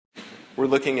We're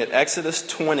looking at Exodus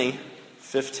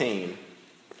 20:15.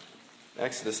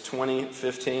 Exodus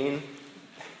 20:15.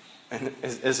 And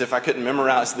as if I couldn't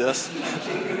memorize this.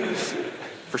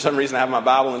 For some reason, I have my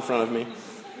Bible in front of me.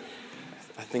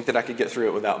 I think that I could get through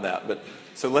it without that.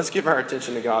 So let's give our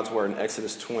attention to God's word in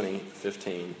Exodus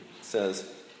 20:15. It says,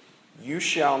 "You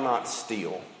shall not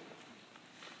steal.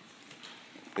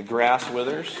 The grass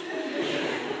withers."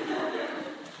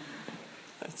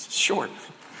 That's short.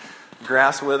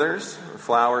 Grass withers,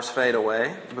 flowers fade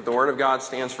away, but the word of God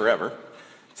stands forever.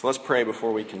 So let's pray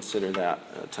before we consider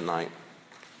that tonight.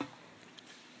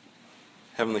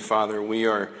 Heavenly Father, we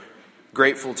are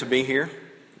grateful to be here,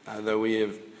 though we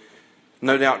have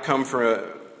no doubt come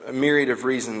for a myriad of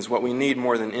reasons. What we need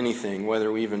more than anything,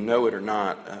 whether we even know it or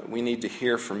not, we need to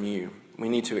hear from you. We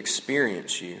need to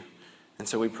experience you. And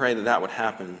so we pray that that would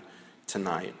happen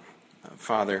tonight.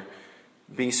 Father,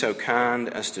 be so kind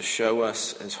as to show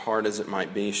us, as hard as it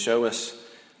might be, show us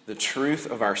the truth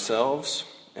of ourselves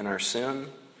and our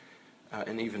sin.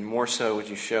 And even more so, would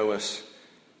you show us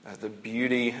the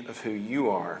beauty of who you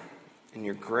are and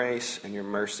your grace and your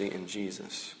mercy in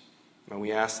Jesus. May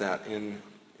we ask that in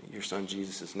your Son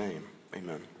Jesus' name.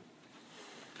 Amen.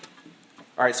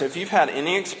 All right, so if you've had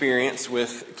any experience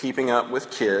with keeping up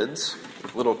with kids,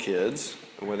 with little kids,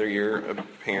 whether you're a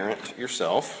parent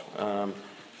yourself,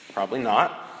 probably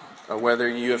not, whether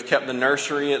you have kept the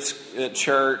nursery at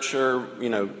church, or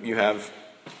you have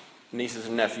nieces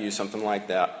and nephews, something like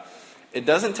that, it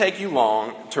doesn't take you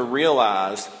long to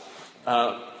realize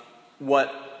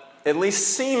what at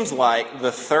least seems like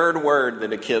the third word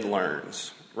that a kid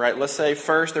learns, right? Let's say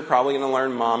first they're probably going to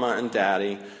learn mama and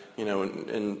daddy,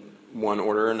 in one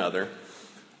order or another.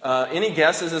 Any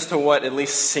guesses as to what at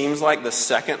least seems like the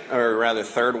second, or rather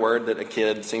third word that a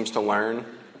kid seems to learn?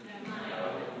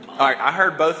 All right, I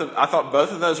thought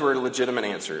both of those were legitimate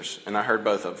answers, and I heard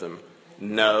both of them.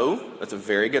 No, that's a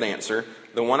very good answer.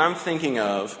 The one I'm thinking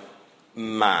of,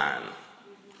 mine,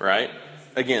 right?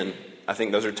 Again, I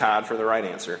think those are tied for the right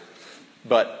answer.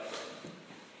 But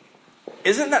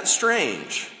isn't that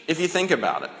strange if you think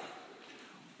about it?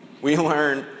 We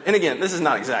learn, and again, this is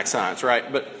not exact science,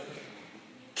 right? But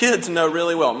kids know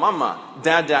really well, mama,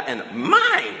 dad, and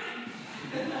mine.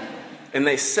 And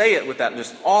they say it with that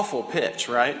just awful pitch,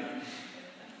 right?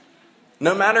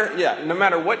 No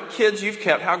matter what kids you've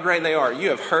kept, how great they are, you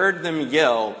have heard them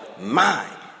yell, mine.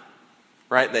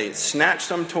 Right? They snatch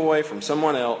some toy from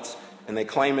someone else and they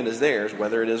claim it as theirs,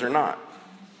 whether it is or not.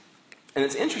 And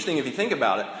it's interesting if you think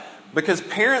about it, because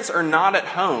parents are not at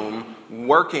home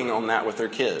working on that with their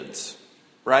kids.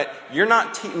 Right?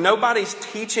 Nobody's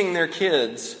teaching their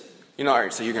kids, all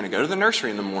right, so you're going to go to the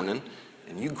nursery in the morning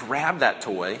and you grab that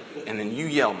toy and then you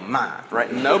yell, mine. Right?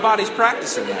 Nobody's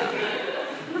practicing that.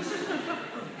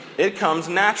 It comes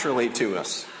naturally to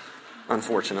us,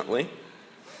 unfortunately.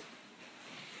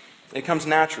 It comes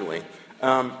naturally.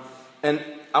 And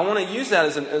I want to use that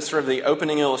as sort of the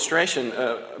opening illustration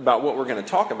about what we're going to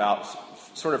talk about,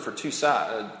 sort of for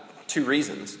two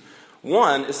reasons.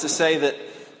 One is to say that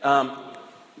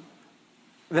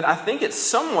I think it's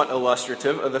somewhat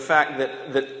illustrative of the fact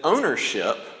that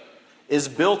ownership is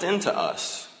built into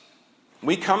us.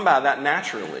 We come by that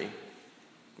naturally.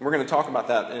 We're going to talk about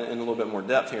that in a little bit more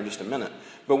depth here in just a minute.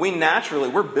 But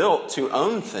we're built to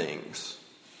own things.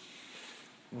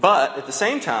 But at the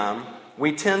same time,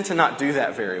 we tend to not do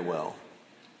that very well.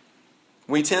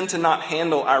 We tend to not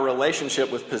handle our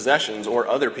relationship with possessions, or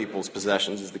other people's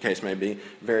possessions, as the case may be,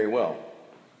 very well.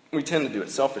 We tend to do it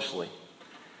selfishly.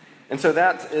 And so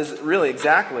that is really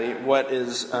exactly what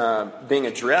is being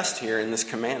addressed here in this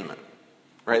commandment.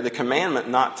 Right? The commandment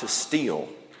not to steal.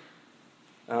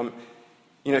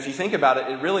 If you think about it,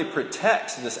 it really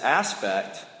protects this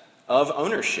aspect of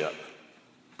ownership.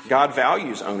 God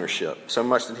values ownership so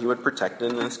much that he would protect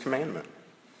it in this commandment.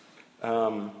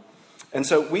 And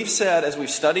so we've said, as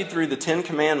we've studied through the Ten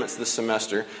Commandments this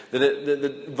semester,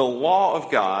 that the law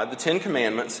of God, the Ten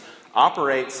Commandments,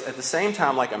 operates at the same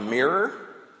time like a mirror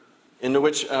into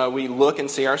which we look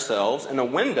and see ourselves, and a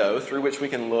window through which we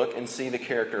can look and see the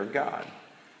character of God.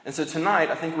 And so tonight,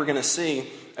 I think we're going to see,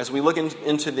 as we look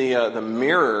into the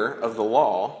mirror of the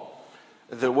law,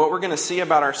 that what we're going to see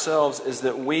about ourselves is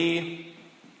that we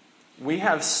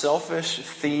have selfish,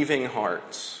 thieving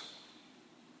hearts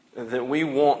that we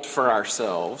want for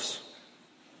ourselves.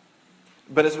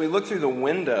 But as we look through the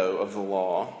window of the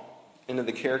law into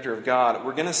the character of God,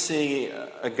 we're going to see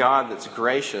a God that's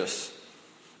gracious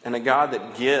and a God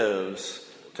that gives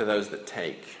to those that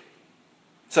take.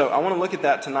 So I want to look at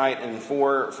that tonight in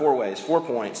four ways, 4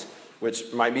 points,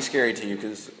 which might be scary to you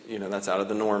because, that's out of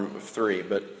the norm of 3,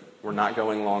 but we're not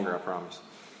going longer, I promise.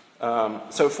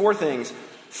 So 4 things.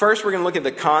 First, we're going to look at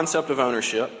the concept of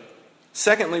ownership.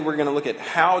 Secondly, we're going to look at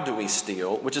how do we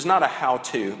steal, which is not a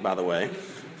how-to, by the way.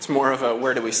 It's more of a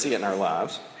where do we see it in our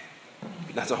lives.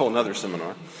 That's a whole other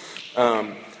seminar.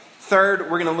 Third,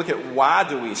 we're going to look at why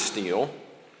do we steal.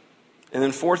 And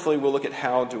then fourthly, we'll look at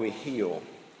how do we heal. All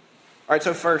right,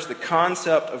 so first, the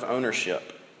concept of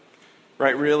ownership.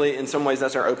 Right, really, in some ways,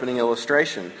 that's our opening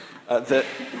illustration. That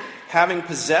having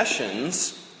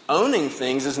possessions, owning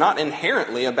things, is not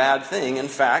inherently a bad thing. In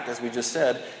fact, as we just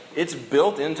said, it's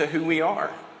built into who we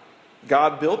are.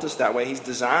 God built us that way. He's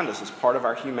designed us as part of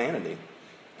our humanity.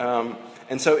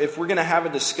 And so if we're going to have a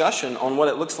discussion on what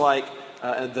it looks like,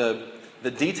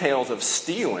 the details of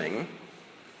stealing,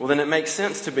 well, then it makes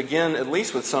sense to begin at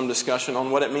least with some discussion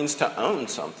on what it means to own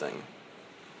something.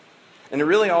 And it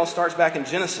really all starts back in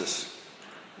Genesis,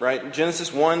 right?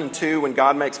 Genesis 1 and 2, when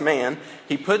God makes man,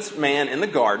 he puts man in the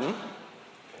garden.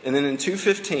 And then in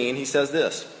 2:15, he says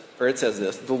this, or it says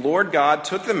this, the Lord God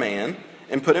took the man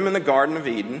and put him in the Garden of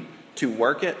Eden to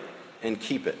work it and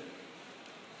keep it.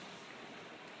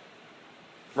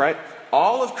 Right?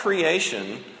 All of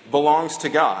creation belongs to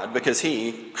God because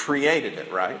he created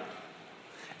it, right?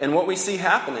 And what we see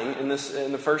happening in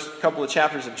the first couple of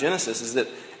chapters of Genesis is that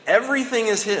everything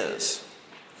is his.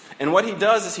 And what he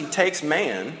does is he takes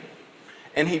man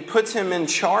and he puts him in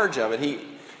charge of it.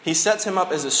 He sets him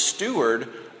up as a steward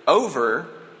over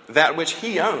that which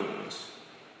he owns.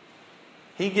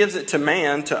 He gives it to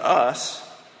man, to us,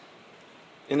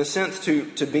 in a sense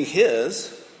to be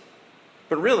his,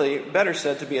 but really, better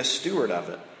said, to be a steward of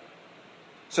it.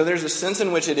 So there's a sense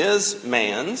in which it is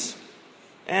man's,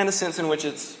 and a sense in which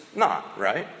it's not,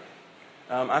 right?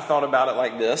 I thought about it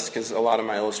like this, because a lot of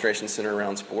my illustrations center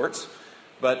around sports.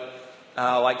 But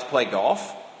I like to play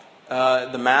golf.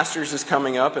 The Masters is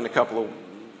coming up in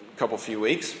a few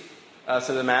weeks.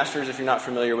 So the Masters, if you're not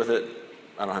familiar with it,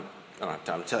 I don't have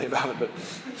time to tell you about it,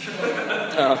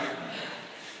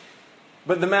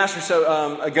 but the Masters,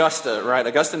 so Augusta, right?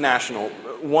 Augusta National,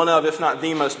 one of, if not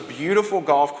the most beautiful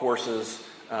golf courses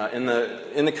in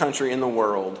the country, in the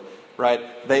world, right?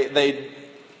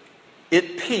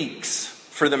 It peaks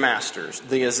for the Masters.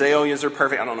 The azaleas are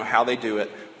perfect. I don't know how they do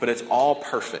it, but it's all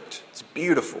perfect. It's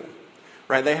beautiful,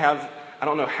 right? They have, I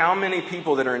don't know how many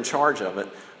people that are in charge of it,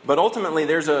 but ultimately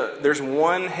there's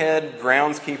one head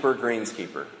groundskeeper,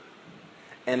 greenskeeper.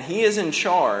 And he is in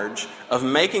charge of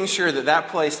making sure that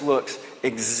place looks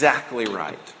exactly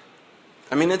right.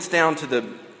 I mean, it's down to the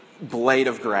blade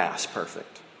of grass perfect.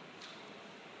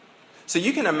 So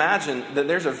you can imagine that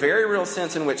there's a very real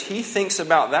sense in which he thinks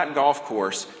about that golf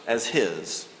course as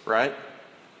his, right?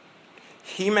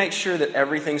 He makes sure that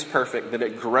everything's perfect, that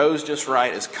it grows just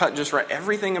right, is cut just right,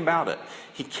 everything about it.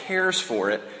 He cares for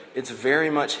it. It's very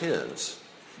much his.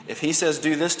 If he says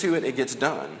do this to it, it gets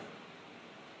done.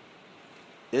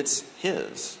 It's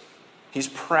his. He's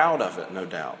proud of it, no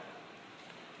doubt.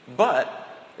 But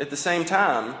at the same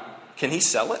time, can he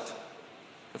sell it?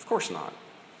 Of course not,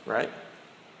 right?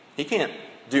 He can't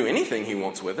do anything he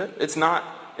wants with it. It's not,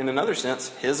 in another sense,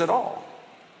 his at all.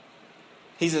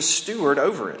 He's a steward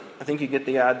over it. I think you get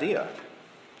the idea.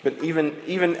 But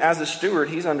even as a steward,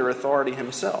 he's under authority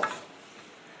himself.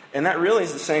 And that really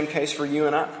is the same case for you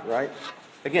and I, right?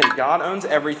 Again, God owns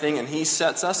everything, and he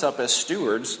sets us up as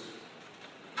stewards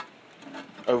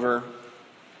over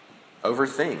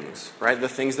things, right? The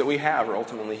things that we have are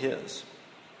ultimately his.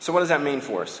 So what does that mean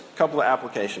for us? A couple of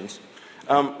applications.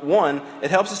 One,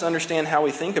 it helps us understand how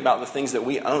we think about the things that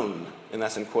we own, and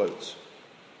that's in quotes.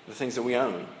 The things that we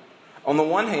own. On the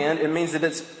one hand, it means that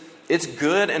it's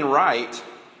good and right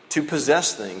to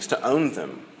possess things, to own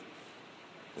them.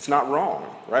 It's not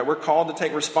wrong, right? We're called to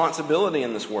take responsibility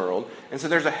in this world, and so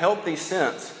there's a healthy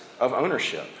sense of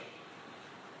ownership.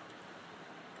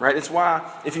 Right? It's why,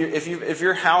 if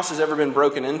your house has ever been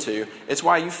broken into, it's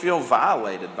why you feel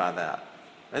violated by that.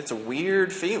 It's a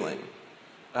weird feeling.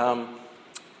 And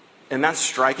that's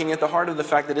striking at the heart of the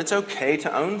fact that it's okay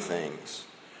to own things.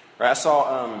 Right? I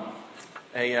saw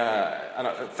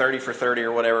a 30 for 30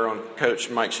 or whatever on Coach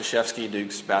Mike Krzyzewski,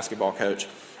 Duke's basketball coach,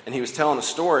 and he was telling a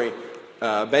story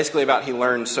basically about he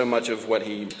learned so much of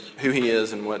who he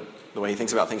is and the way he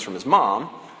thinks about things from his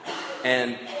mom.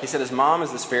 And he said his mom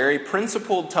is this very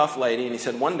principled, tough lady. And he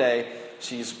said one day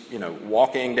she's,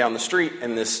 walking down the street,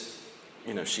 and this,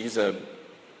 she's at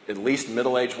least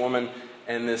middle-aged woman,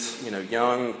 and this,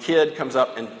 young kid comes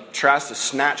up and tries to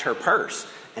snatch her purse,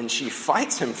 and she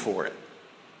fights him for it.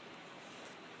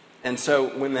 And so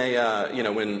when they,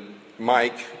 when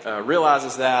Mike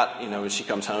realizes that, she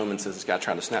comes home and says, this guy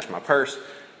tried to snatch my purse,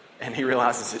 and he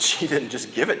realizes that she didn't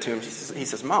just give it to him. He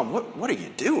says, Mom, what are you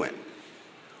doing?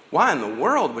 why in the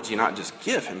world would you not just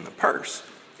give him the purse?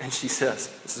 And she says,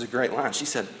 this is a great line. She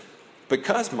said,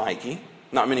 because Mikey,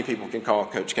 not many people can call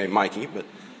Coach K Mikey, but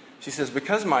she says,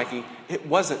 because Mikey, it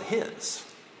wasn't his.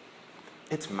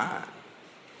 It's mine.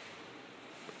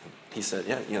 He said,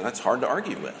 yeah, that's hard to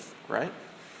argue with, right?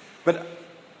 But,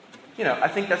 I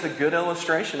think that's a good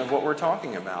illustration of what we're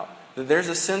talking about. That there's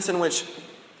a sense in which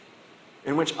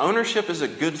ownership is a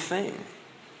good thing.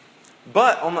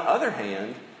 But on the other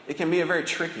hand, it can be a very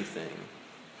tricky thing.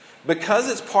 Because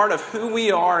it's part of who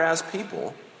we are as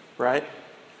people, right?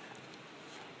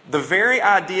 The very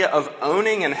idea of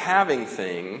owning and having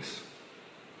things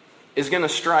is going to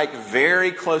strike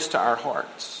very close to our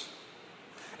hearts.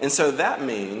 And so that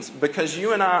means, because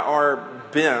you and I are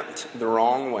bent the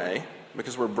wrong way,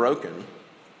 because we're broken,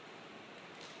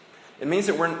 it means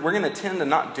that we're going to tend to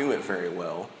not do it very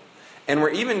well. And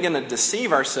we're even going to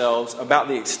deceive ourselves about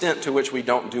the extent to which we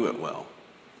don't do it well,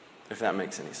 if that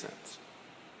makes any sense.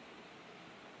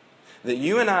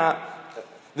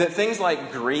 That things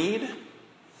like greed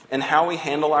and how we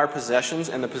handle our possessions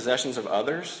and the possessions of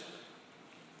others,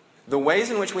 the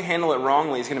ways in which we handle it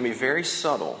wrongly is going to be very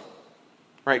subtle.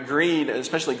 Right? Greed,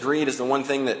 especially greed, is the one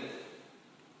thing that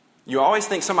you always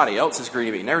think somebody else is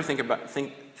greedy, but you never think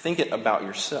it about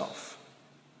yourself.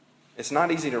 It's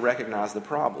not easy to recognize the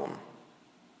problem.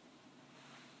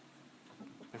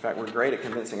 In fact, we're great at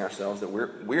convincing ourselves that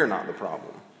we're not the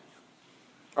problem.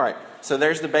 All right, so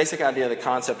there's the basic idea, the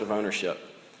concept of ownership.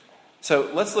 So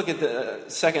let's look at the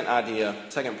second idea,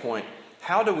 second point.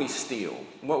 How do we steal?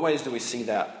 What ways do we see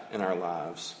that in our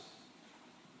lives?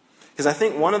 Because I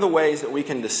think one of the ways that we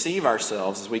can deceive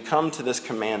ourselves is we come to this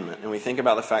commandment and we think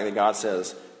about the fact that God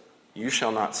says, you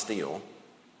shall not steal.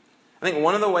 I think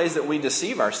one of the ways that we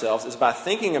deceive ourselves is by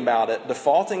thinking about it,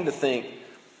 defaulting to think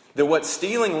that what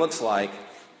stealing looks like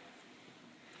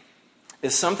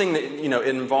is something that, it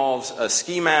involves a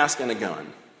ski mask and a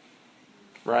gun,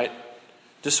 right?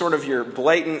 Just sort of your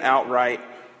blatant, outright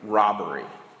robbery.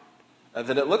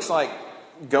 That it looks like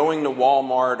going to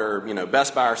Walmart or,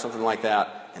 Best Buy or something like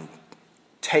that and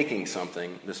taking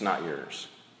something that's not yours.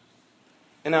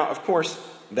 And now, of course,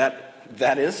 that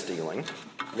is stealing,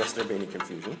 lest there be any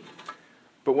confusion.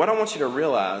 But what I want you to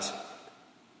realize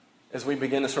as we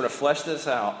begin to sort of flesh this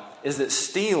out is that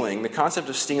stealing, the concept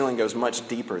of stealing, goes much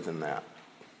deeper than that.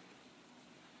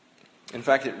 In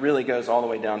fact, it really goes all the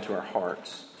way down to our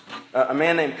hearts. A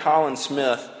man named Colin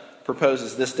Smith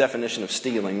proposes this definition of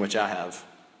stealing, which I have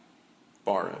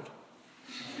borrowed.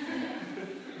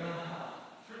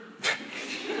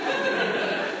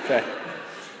 Okay.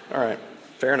 All right.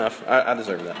 Fair enough. I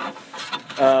deserve that.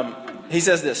 He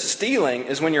says this: stealing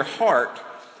is when your heart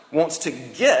wants to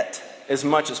get as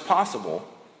much as possible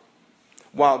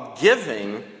while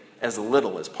giving as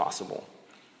little as possible.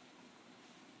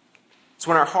 It's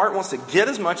when our heart wants to get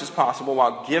as much as possible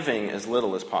while giving as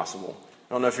little as possible.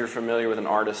 I don't know if you're familiar with an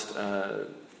artist,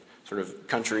 sort of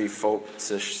country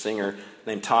folk-ish singer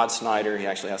named Todd Snyder. He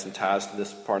actually has some ties to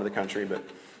this part of the country,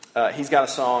 but he's got a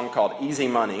song called Easy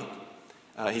Money.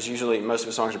 Most of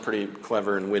his songs are pretty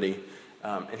clever and witty.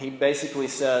 And he basically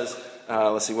says,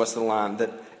 let's see, what's the line?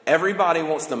 That everybody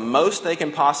wants the most they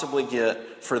can possibly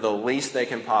get for the least they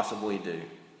can possibly do.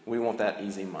 We want that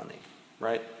easy money,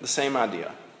 right? The same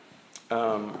idea.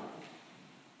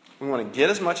 We want to get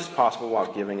as much as possible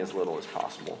while giving as little as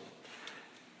possible.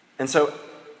 And so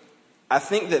I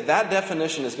think that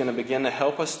definition is going to begin to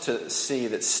help us to see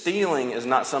that stealing is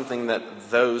not something that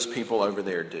those people over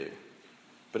there do,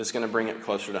 but it's going to bring it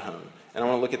closer to home. And I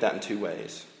want to look at that in two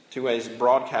ways.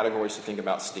 Broad categories to think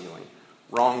about stealing.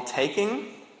 Wrong taking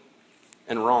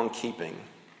and wrong keeping.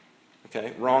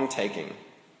 Okay, wrong taking.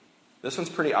 This one's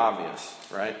pretty obvious,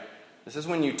 right? This is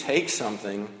when you take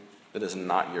something that is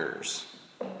not yours.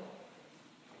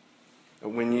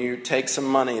 When you take some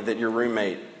money that your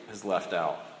roommate has left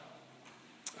out.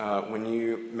 When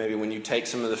you take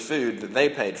some of the food that they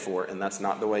paid for, and that's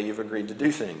not the way you've agreed to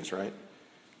do things, right?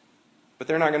 But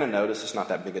they're not going to notice. It's not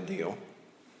that big a deal.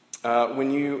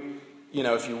 When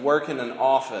if you work in an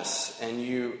office and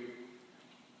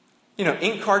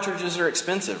ink cartridges are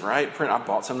expensive, right? I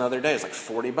bought some the other day. It's like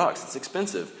 $40. It's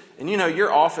expensive. And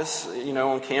your office,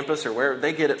 on campus or wherever,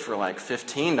 they get it for like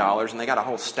 $15 and they got a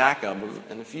whole stack of them.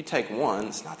 And if you take one,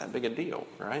 it's not that big a deal,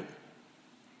 right?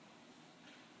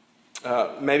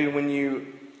 Maybe when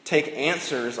you take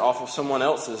answers off of someone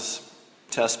else's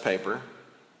test paper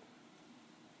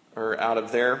or out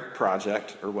of their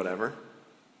project or whatever.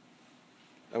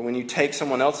 When you take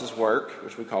someone else's work,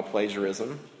 which we call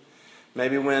plagiarism.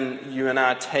 Maybe when you and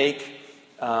I take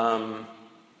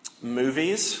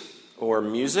movies or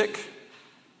music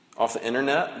off the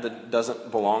internet that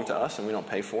doesn't belong to us and we don't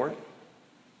pay for it.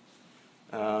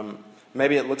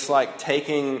 Maybe it looks like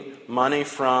taking money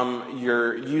from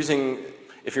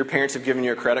if your parents have given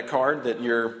you a credit card that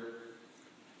you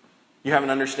have an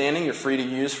understanding you're free to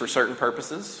use for certain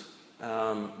purposes,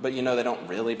 but you know they don't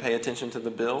really pay attention to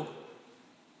the bill,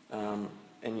 and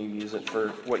you use it for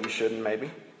what you shouldn't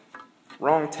maybe.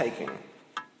 Wrong taking.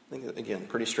 I think, again,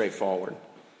 pretty straightforward.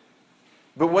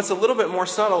 But what's a little bit more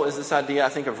subtle is this idea, I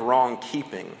think, of wrong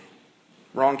keeping.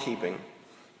 Wrong keeping.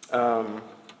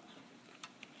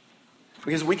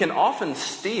 Because we can often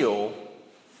steal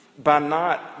by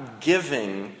not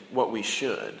giving what we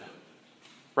should.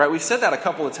 Right? We've said that a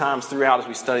couple of times throughout as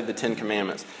we studied the Ten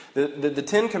Commandments. The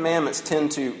Ten Commandments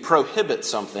tend to prohibit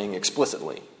something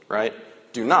explicitly. Right?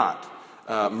 Do not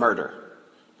murder.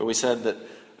 But we said that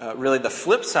really the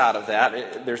flip side of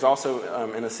that, there's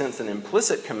also, in a sense, an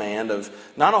implicit command of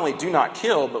not only do not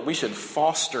kill, but we should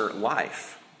foster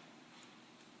life.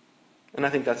 And I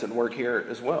think that's at work here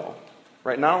as well.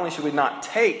 Right? Not only should we not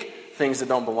take things that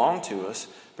don't belong to us,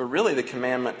 but really the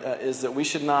commandment is that we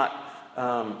should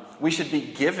be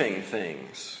giving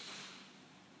things.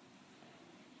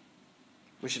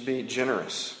 We should be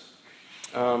generous.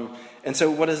 And so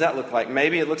what does that look like?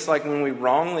 Maybe it looks like when we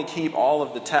wrongly keep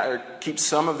keep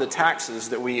some of the taxes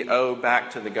that we owe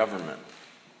back to the government.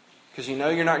 Because you know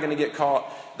you're not going to get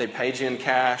caught. They paid you in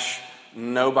cash.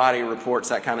 Nobody reports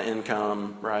that kind of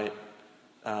income, right?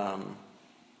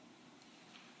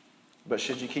 But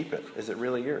should you keep it? Is it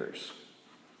really yours?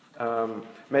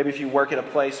 Maybe if you work at a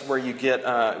place where you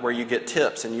get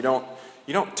tips and you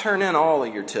don't turn in all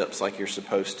of your tips like you're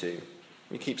supposed to.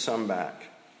 You keep some back.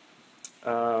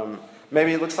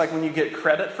 Maybe it looks like when you get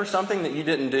credit for something that you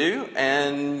didn't do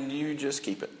and you just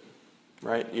keep it,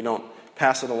 right? You don't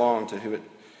pass it along to who it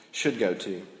should go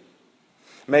to.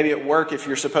 Maybe at work if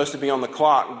you're supposed to be on the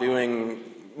clock doing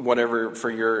whatever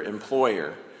for your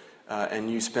employer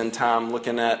and you spend time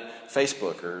looking at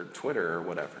Facebook or Twitter or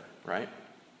whatever, right?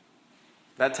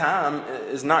 That time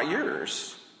is not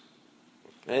yours.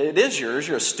 It is yours.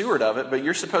 You're a steward of it, but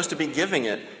you're supposed to be giving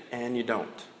it and you don't.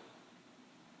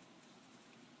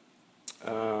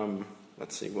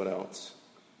 Let's see, what else?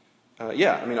 All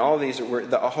of these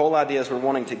the whole idea is we're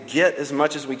wanting to get as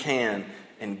much as we can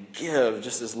and give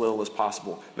just as little as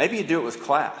possible. Maybe you do it with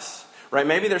class, right?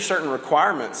 Maybe there's certain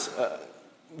requirements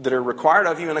that are required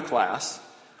of you in a class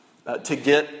to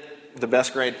get the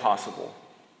best grade possible,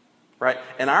 right?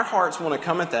 And our hearts want to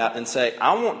come at that and say,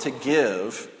 I want to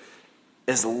give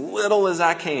as little as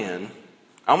I can.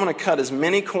 I want to cut as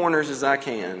many corners as I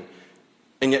can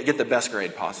and yet get the best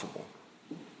grade possible.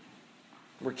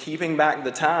 We're keeping back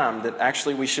the time that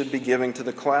actually we should be giving to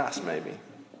the class, maybe.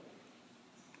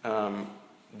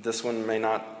 This one may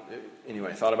not...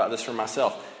 Anyway, I thought about this for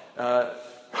myself.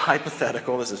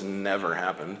 Hypothetical, this has never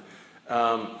happened.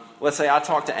 Let's say I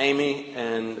talk to Amy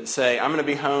and say, I'll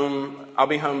be home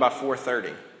by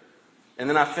 4:30. And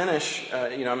then I finish,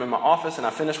 I'm in my office and I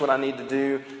finish what I need to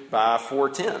do by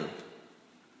 4:10.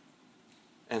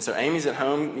 And so Amy's at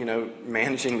home,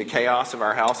 managing the chaos of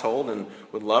our household and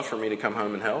would love for me to come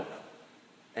home and help.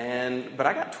 But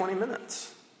I got 20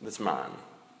 minutes that's mine,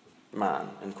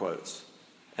 in quotes.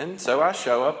 And so I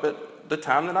show up at the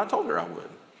time that I told her I would,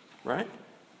 right?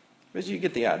 But you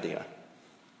get the idea.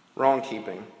 Wrong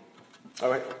keeping. All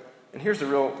right, and here's the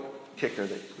real kicker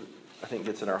that I think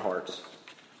gets at our hearts.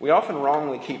 We often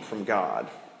wrongly keep from God.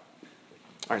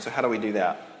 All right, so how do we do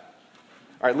that?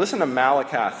 All right, listen to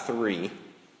Malachi 3.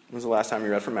 When was the last time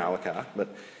you read from Malachi?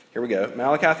 But here we go.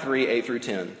 Malachi 3, 8 through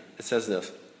 10. It says this.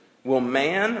 Will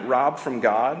man rob from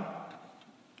God?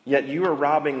 Yet you are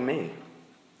robbing me.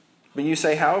 But you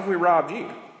say, how have we robbed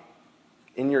you?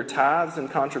 In your tithes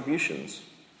and contributions.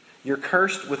 You're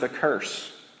cursed with a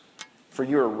curse, for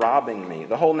you are robbing me,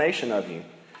 the whole nation of you.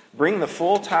 Bring the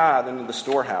full tithe into the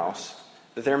storehouse,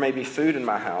 that there may be food in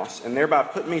my house, and thereby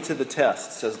put me to the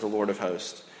test, says the Lord of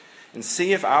hosts. And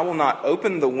see if I will not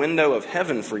open the window of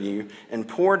heaven for you and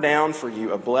pour down for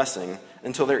you a blessing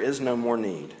until there is no more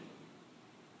need.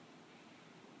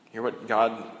 Hear what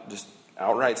God just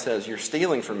outright says. You're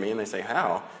stealing from me. And they say,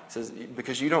 how? He says,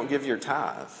 because you don't give your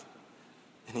tithe.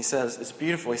 And he says, it's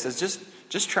beautiful. He says,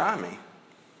 just try me.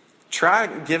 Try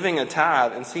giving a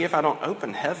tithe and see if I don't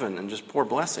open heaven and just pour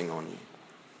blessing on you.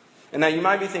 And now you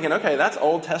might be thinking, okay, that's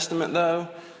Old Testament though.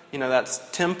 That's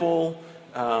temple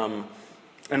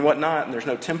and whatnot, and there's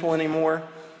no temple anymore.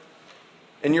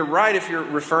 And you're right if you're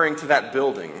referring to that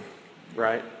building,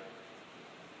 right?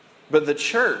 But the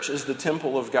church is the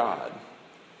temple of God.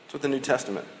 That's what the New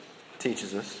Testament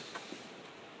teaches us.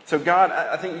 So God,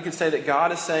 I think you could say that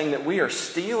God is saying that we are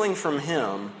stealing from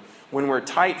Him when we're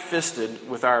tight-fisted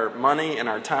with our money and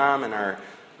our time and our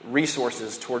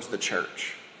resources towards the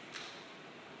church.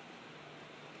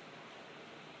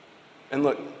 And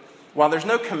look, while there's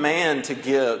no command to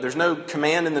give, there's no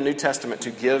command in the New Testament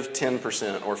to give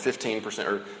 10% or 15%,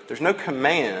 or there's no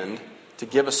command to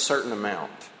give a certain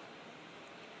amount.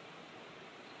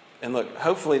 And look,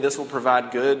 hopefully this will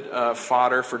provide good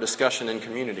fodder for discussion in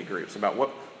community groups about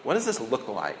what does this look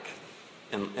like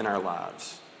in our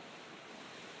lives.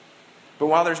 But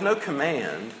while there's no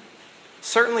command,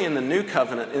 certainly in the New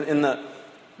Covenant,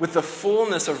 with the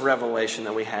fullness of revelation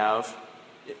that we have,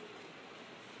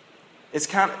 it's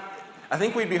kind of, I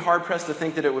think we'd be hard-pressed to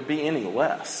think that it would be any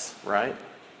less, right?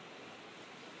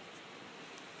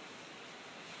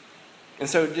 And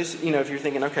so just, if you're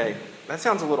thinking, okay, that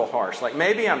sounds a little harsh. Like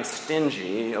maybe I'm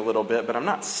stingy a little bit, but I'm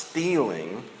not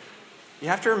stealing. You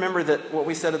have to remember that what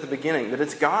we said at the beginning, that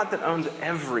it's God that owns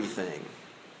everything,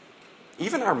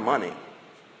 even our money.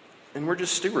 And we're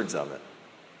just stewards of it.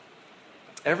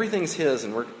 Everything's His,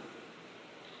 and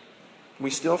we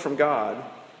steal from God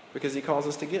because He calls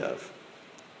us to give.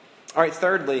 All right,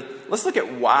 thirdly, let's look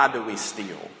at why do we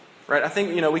steal, right? I think,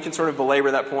 we can sort of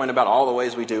belabor that point about all the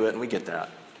ways we do it, and we get that.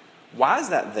 Why is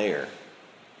that there?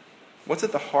 What's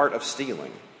at the heart of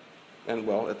stealing? And,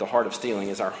 at the heart of stealing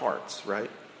is our hearts,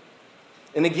 right?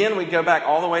 And again, we go back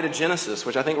all the way to Genesis,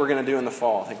 which I think we're going to do in the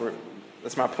fall.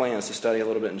 That's my plan, is to study a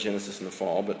little bit in Genesis in the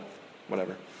fall, but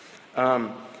whatever.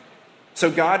 So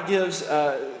God gives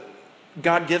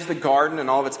the garden and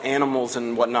all of its animals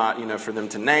and whatnot, for them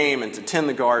to name and to tend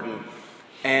the garden.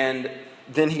 And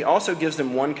then He also gives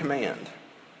them one command,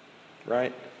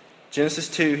 right? Genesis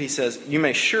 2, He says, "You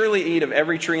may surely eat of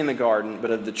every tree in the garden, but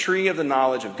of the tree of the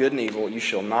knowledge of good and evil you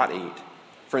shall not eat.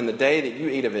 For in the day that you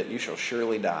eat of it, you shall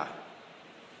surely die."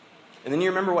 And then you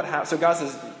remember what happened. So God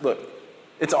says, look,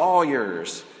 it's all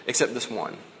yours except this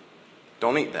one.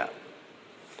 Don't eat that.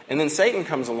 And then Satan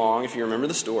comes along, if you remember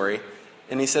the story,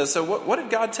 and he says, so what did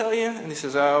God tell you? And he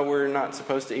says, we're not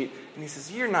supposed to eat. And he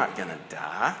says, you're not going to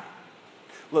die.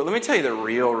 Look, let me tell you the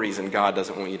real reason God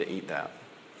doesn't want you to eat that.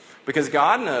 Because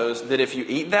God knows that if you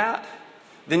eat that,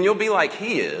 then you'll be like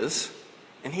He is,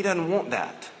 and He doesn't want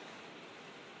that.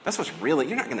 That's what's really,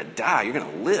 you're not going to die, you're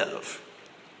going to live.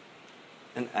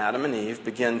 And Adam and Eve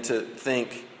begin to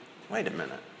think, wait a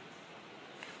minute.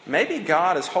 Maybe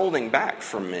God is holding back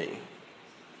from me.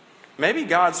 Maybe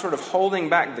God's sort of holding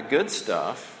back the good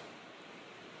stuff.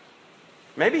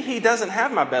 Maybe He doesn't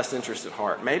have my best interest at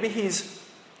heart. Maybe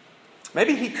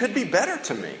He could be better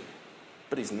to me,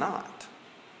 but He's not.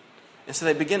 And so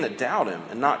they begin to doubt Him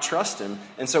and not trust Him.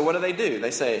 And so what do?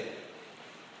 They say,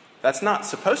 that's not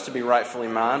supposed to be rightfully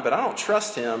mine, but I don't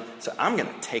trust Him, so I'm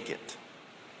going to take it.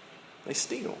 They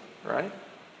steal, right?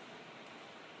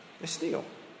 They steal.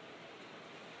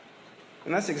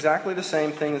 And that's exactly the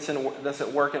same thing that's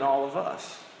at work in all of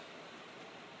us.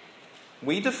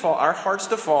 Our hearts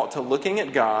default to looking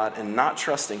at God and not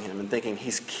trusting Him and thinking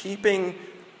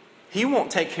He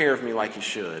won't take care of me like He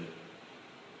should.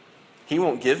 He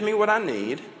won't give me what I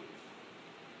need.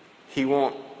 He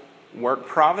won't work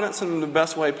providence in the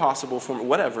best way possible for me,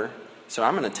 whatever. So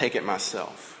I'm going to take it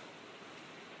myself.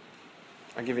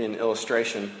 I'll give you an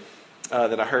illustration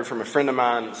that I heard from a friend of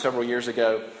mine several years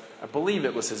ago. I believe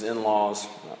it was his in-laws.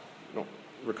 I don't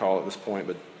recall at this point,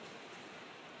 but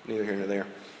neither here nor there.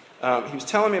 He was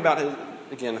telling me about I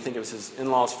think it was his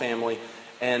in-laws' family,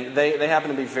 and they happen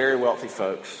to be very wealthy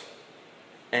folks.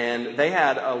 And they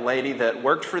had a lady that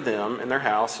worked for them in their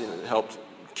house, helped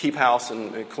keep house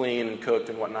and clean and cooked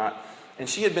and whatnot. And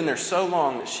she had been there so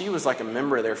long that she was like a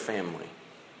member of their family.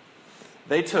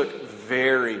 They took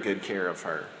very good care of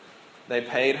her. They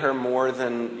paid her more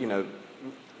than,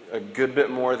 a good bit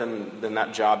more than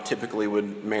that job typically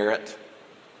would merit,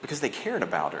 because they cared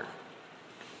about her.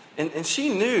 And she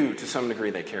knew to some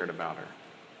degree they cared about her.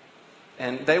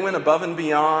 And they went above and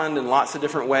beyond in lots of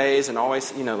different ways, and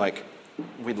always,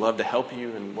 we'd love to help you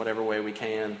in whatever way we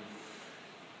can.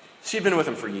 She'd been with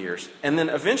him for years. And then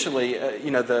eventually,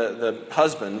 the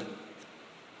husband,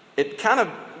 it kind of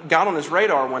got on his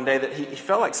radar one day that he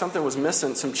felt like something was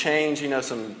missing, some change,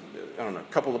 a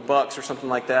couple of bucks or something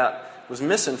like that was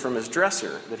missing from his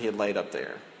dresser that he had laid up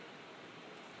there.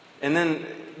 And then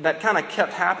that kind of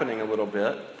kept happening a little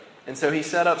bit. And so he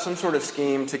set up some sort of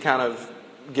scheme to kind of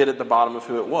get at the bottom of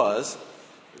who it was,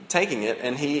 taking it,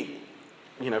 and he,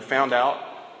 found out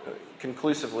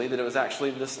conclusively that it was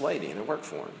actually this lady that worked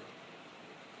for him.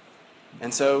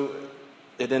 And so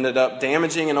it ended up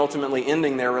damaging and ultimately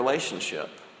ending their relationship.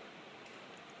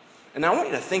 And now I want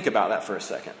you to think about that for a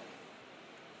second.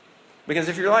 Because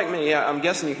if you're like me, I'm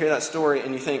guessing you hear that story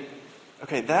and you think,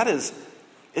 okay, that is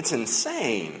It's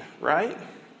insane, right?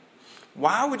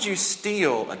 Why would you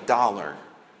steal $1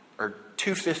 or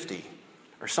 $2.50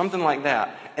 or something like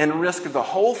that and risk the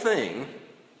whole thing?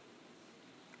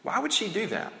 Why would she do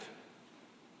that?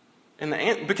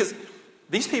 Because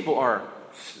these people are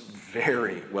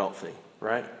very wealthy,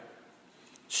 right?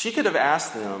 She could have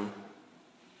asked them,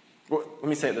 well, let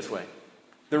me say it this way.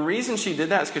 The reason she did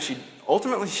that is because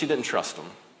ultimately she didn't trust them.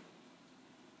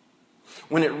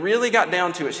 When it really got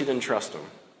down to it, she didn't trust them.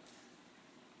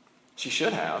 She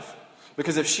should have.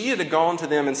 Because if she had gone to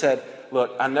them and said,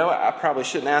 look, I know I probably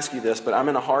shouldn't ask you this, but I'm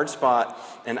in a hard spot,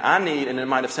 and and it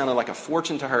might have sounded like a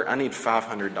fortune to her, I need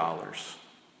 $500.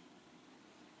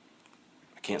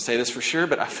 I can't say this for sure,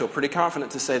 but I feel pretty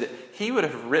confident to say that he would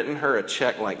have written her a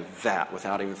check like that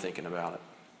without even thinking about it.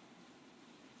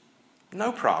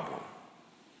 No problem.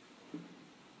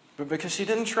 But because she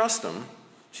didn't trust him,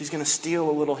 she's going to steal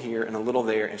a little here and a little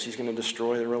there, and she's going to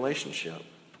destroy the relationship.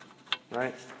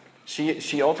 Right?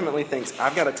 She ultimately thinks,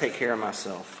 I've got to take care of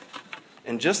myself.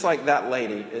 And just like that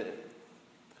lady,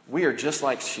 we are just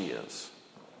like she is.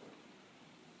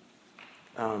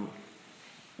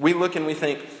 We look and we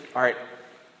think, all right,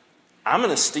 I'm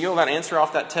going to steal that answer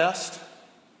off that test.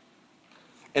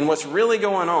 And what's really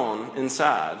going on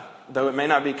inside, though it may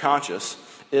not be conscious,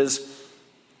 is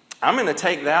I'm going to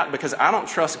take that because I don't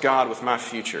trust God with my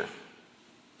future.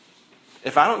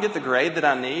 If I don't get the grade that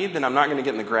I need, then I'm not going to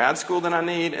get in the grad school that I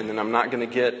need, and then I'm not going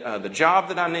to get the job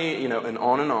that I need, and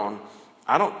on and on.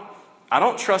 I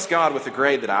don't trust God with the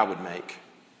grade that I would make.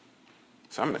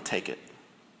 So I'm going to take it.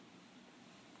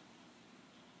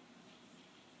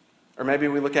 Or maybe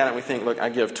we look at it and we think, look, I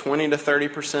give 20 to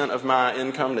 30% of my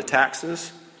income to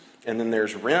taxes, and then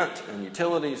there's rent and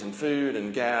utilities and food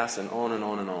and gas and on and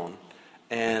on and on.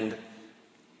 And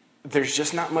there's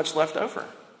just not much left over.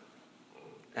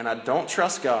 And I don't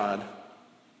trust God.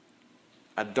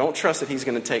 I don't trust that He's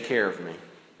going to take care of me.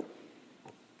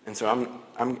 And so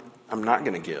I'm not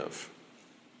going to give.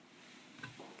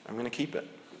 I'm going to keep it.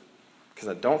 Because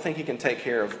I don't think He can take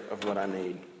care of what I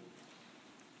need.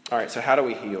 All right, so how do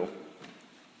we heal?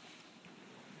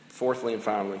 Fourthly and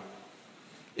finally,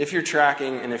 if you're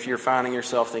tracking and if you're finding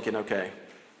yourself thinking, okay,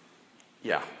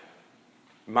 yeah,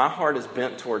 my heart is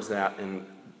bent towards that in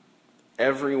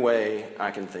every way I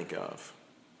can think of.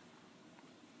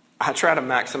 I try to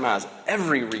maximize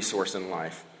every resource in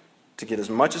life to get as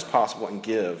much as possible and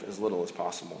give as little as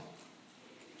possible.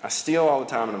 I steal all the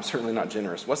time and I'm certainly not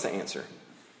generous. What's the answer?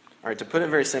 All right, to put it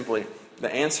very simply,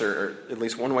 the answer, or at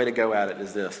least one way to go at it,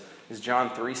 is this, is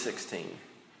John 3:16.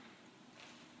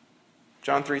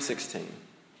 John 3:16.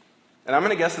 And I'm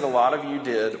going to guess that a lot of you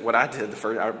did what I did.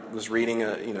 I was reading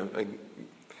a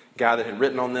guy that had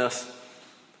written on this.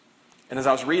 And as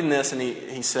I was reading this, and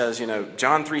he says,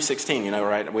 John 3:16,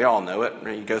 right? We all know it.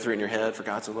 Right? You go through it in your head, for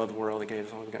God so loved the world, He gave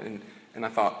His only begotten. And I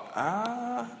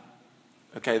thought,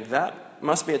 okay, that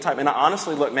must be a type. And I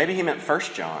honestly looked, maybe he meant 1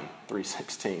 John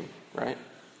 3:16, right?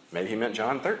 Maybe he meant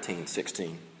John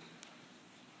 13:16.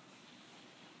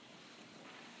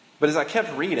 But as I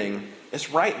kept reading,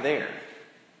 it's right there.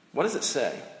 What does it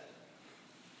say?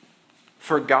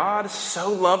 For God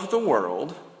so loved the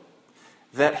world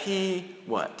that He,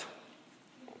 what?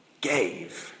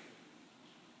 Gave.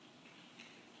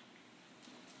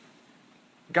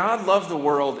 God loved the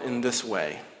world in this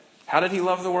way. How did He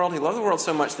love the world? He loved the world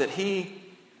so much that He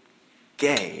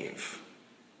gave.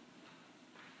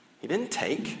 He didn't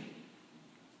take.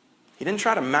 He didn't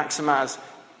try to maximize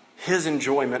His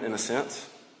enjoyment in a sense.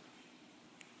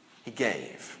 He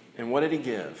gave. And what did He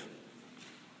give?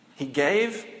 He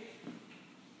gave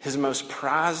His most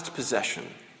prized possession.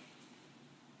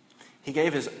 He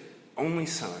gave His only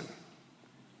Son.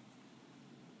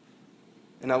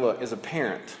 And now look, as a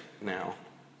parent now,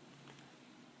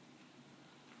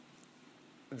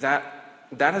 that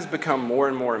has become more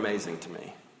and more amazing to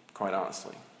me, quite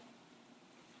honestly.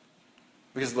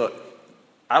 Because look,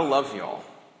 I love y'all.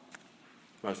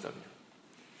 Most of you.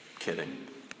 Kidding.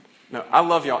 No, I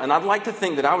love y'all, and I'd like to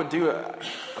think that I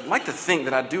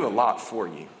do a lot for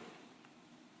you.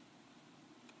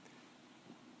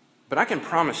 But I can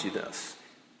promise you this.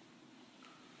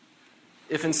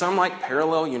 If in some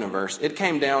parallel universe it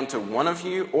came down to one of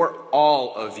you or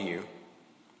all of you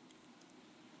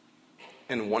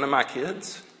and one of my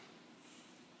kids,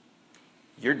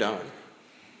 you're done.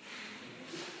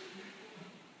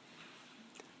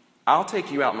 I'll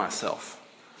take you out myself.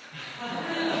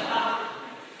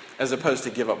 As opposed to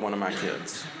give up one of my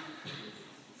kids.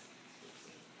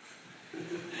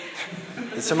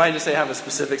 Did somebody just say I have a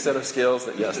specific set of skills?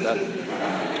 Yes,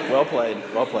 well played,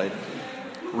 well played.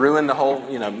 Ruined the whole,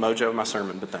 mojo of my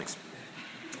sermon, but thanks.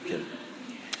 Kidding.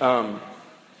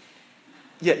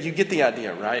 Yeah, you get the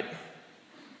idea, right?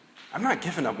 I'm not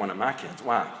giving up one of my kids.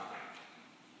 Why?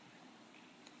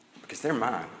 Because they're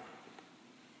mine.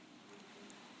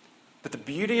 But the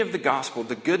beauty of the gospel,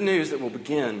 the good news that will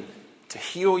begin to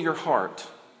heal your heart,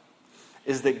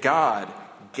 is that God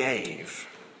gave.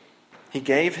 He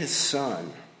gave his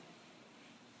son.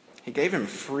 He gave him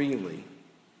freely.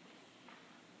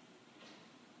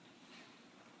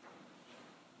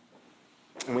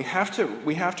 And we have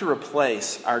to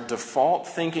replace our default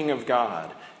thinking of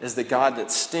God as the God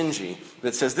that's stingy,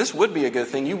 that says this would be a good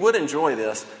thing, you would enjoy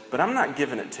this, but I'm not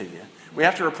giving it to you. We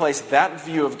have to replace that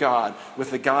view of God with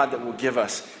the God that will give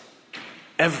us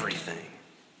everything.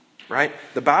 Right?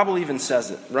 The Bible even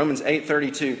says it. Romans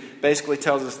 8:32 basically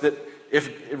tells us that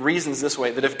it reasons this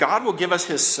way, that if God will give us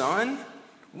his son,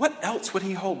 what else would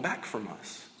he hold back from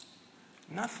us?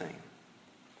 Nothing.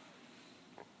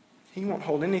 He won't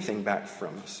hold anything back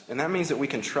from us. And that means that we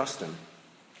can trust him.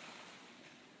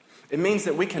 It means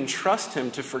that we can trust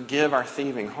him to forgive our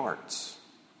thieving hearts.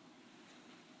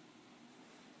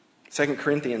 2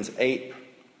 Corinthians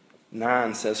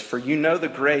 8:9 says, "For you know the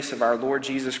grace of our Lord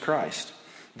Jesus Christ,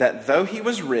 that though he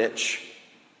was rich,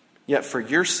 yet for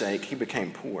your sake he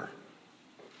became poor,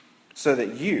 so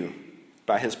that you,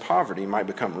 by his poverty, might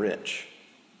become rich."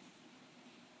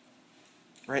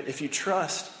 Right? If you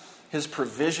trust his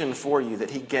provision for you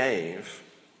that he gave,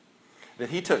 that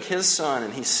he took his son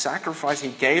and he sacrificed,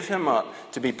 he gave him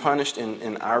up to be punished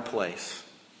in our place,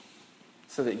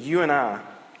 so that you and I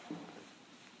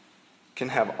can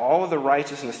have all of the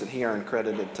righteousness that he earned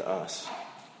credited to us.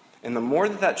 And the more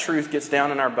that truth gets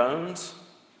down in our bones,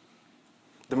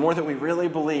 the more that we really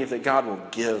believe that God will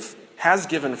give, has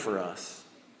given for us,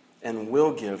 and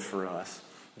will give for us,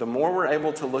 the more we're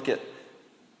able to look at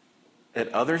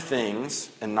other things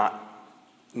and not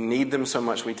need them so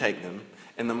much we take them.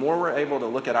 And the more we're able to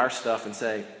look at our stuff and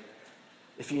say,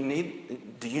 do you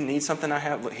need something I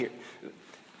have? Look here.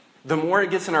 The more it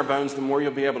gets in our bones, the more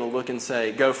you'll be able to look and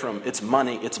say, go from it's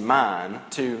money, it's mine,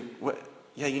 to what?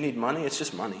 Yeah, you need money? It's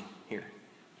just money. Here.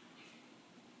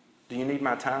 Do you need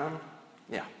my time?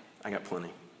 Yeah, I got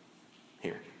plenty.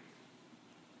 Here.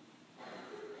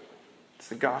 It's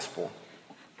the gospel.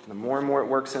 The more and more it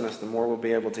works in us, the more we'll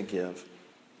be able to give.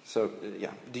 So, yeah.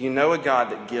 Do you know a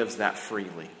God that gives that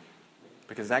freely?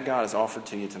 Because that God is offered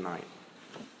to you tonight.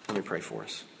 Let me pray for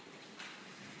us.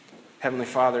 Heavenly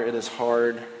Father, it is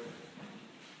hard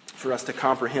for us to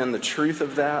comprehend the truth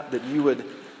of that you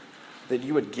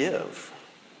would give.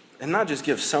 And not just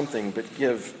give something, but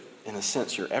give, in a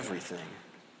sense, your everything.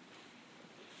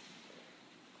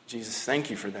 Jesus, thank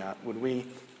you for that. Would we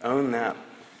own that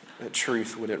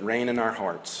truth? Would it reign in our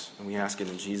hearts? And we ask it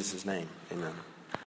in Jesus' name. Amen.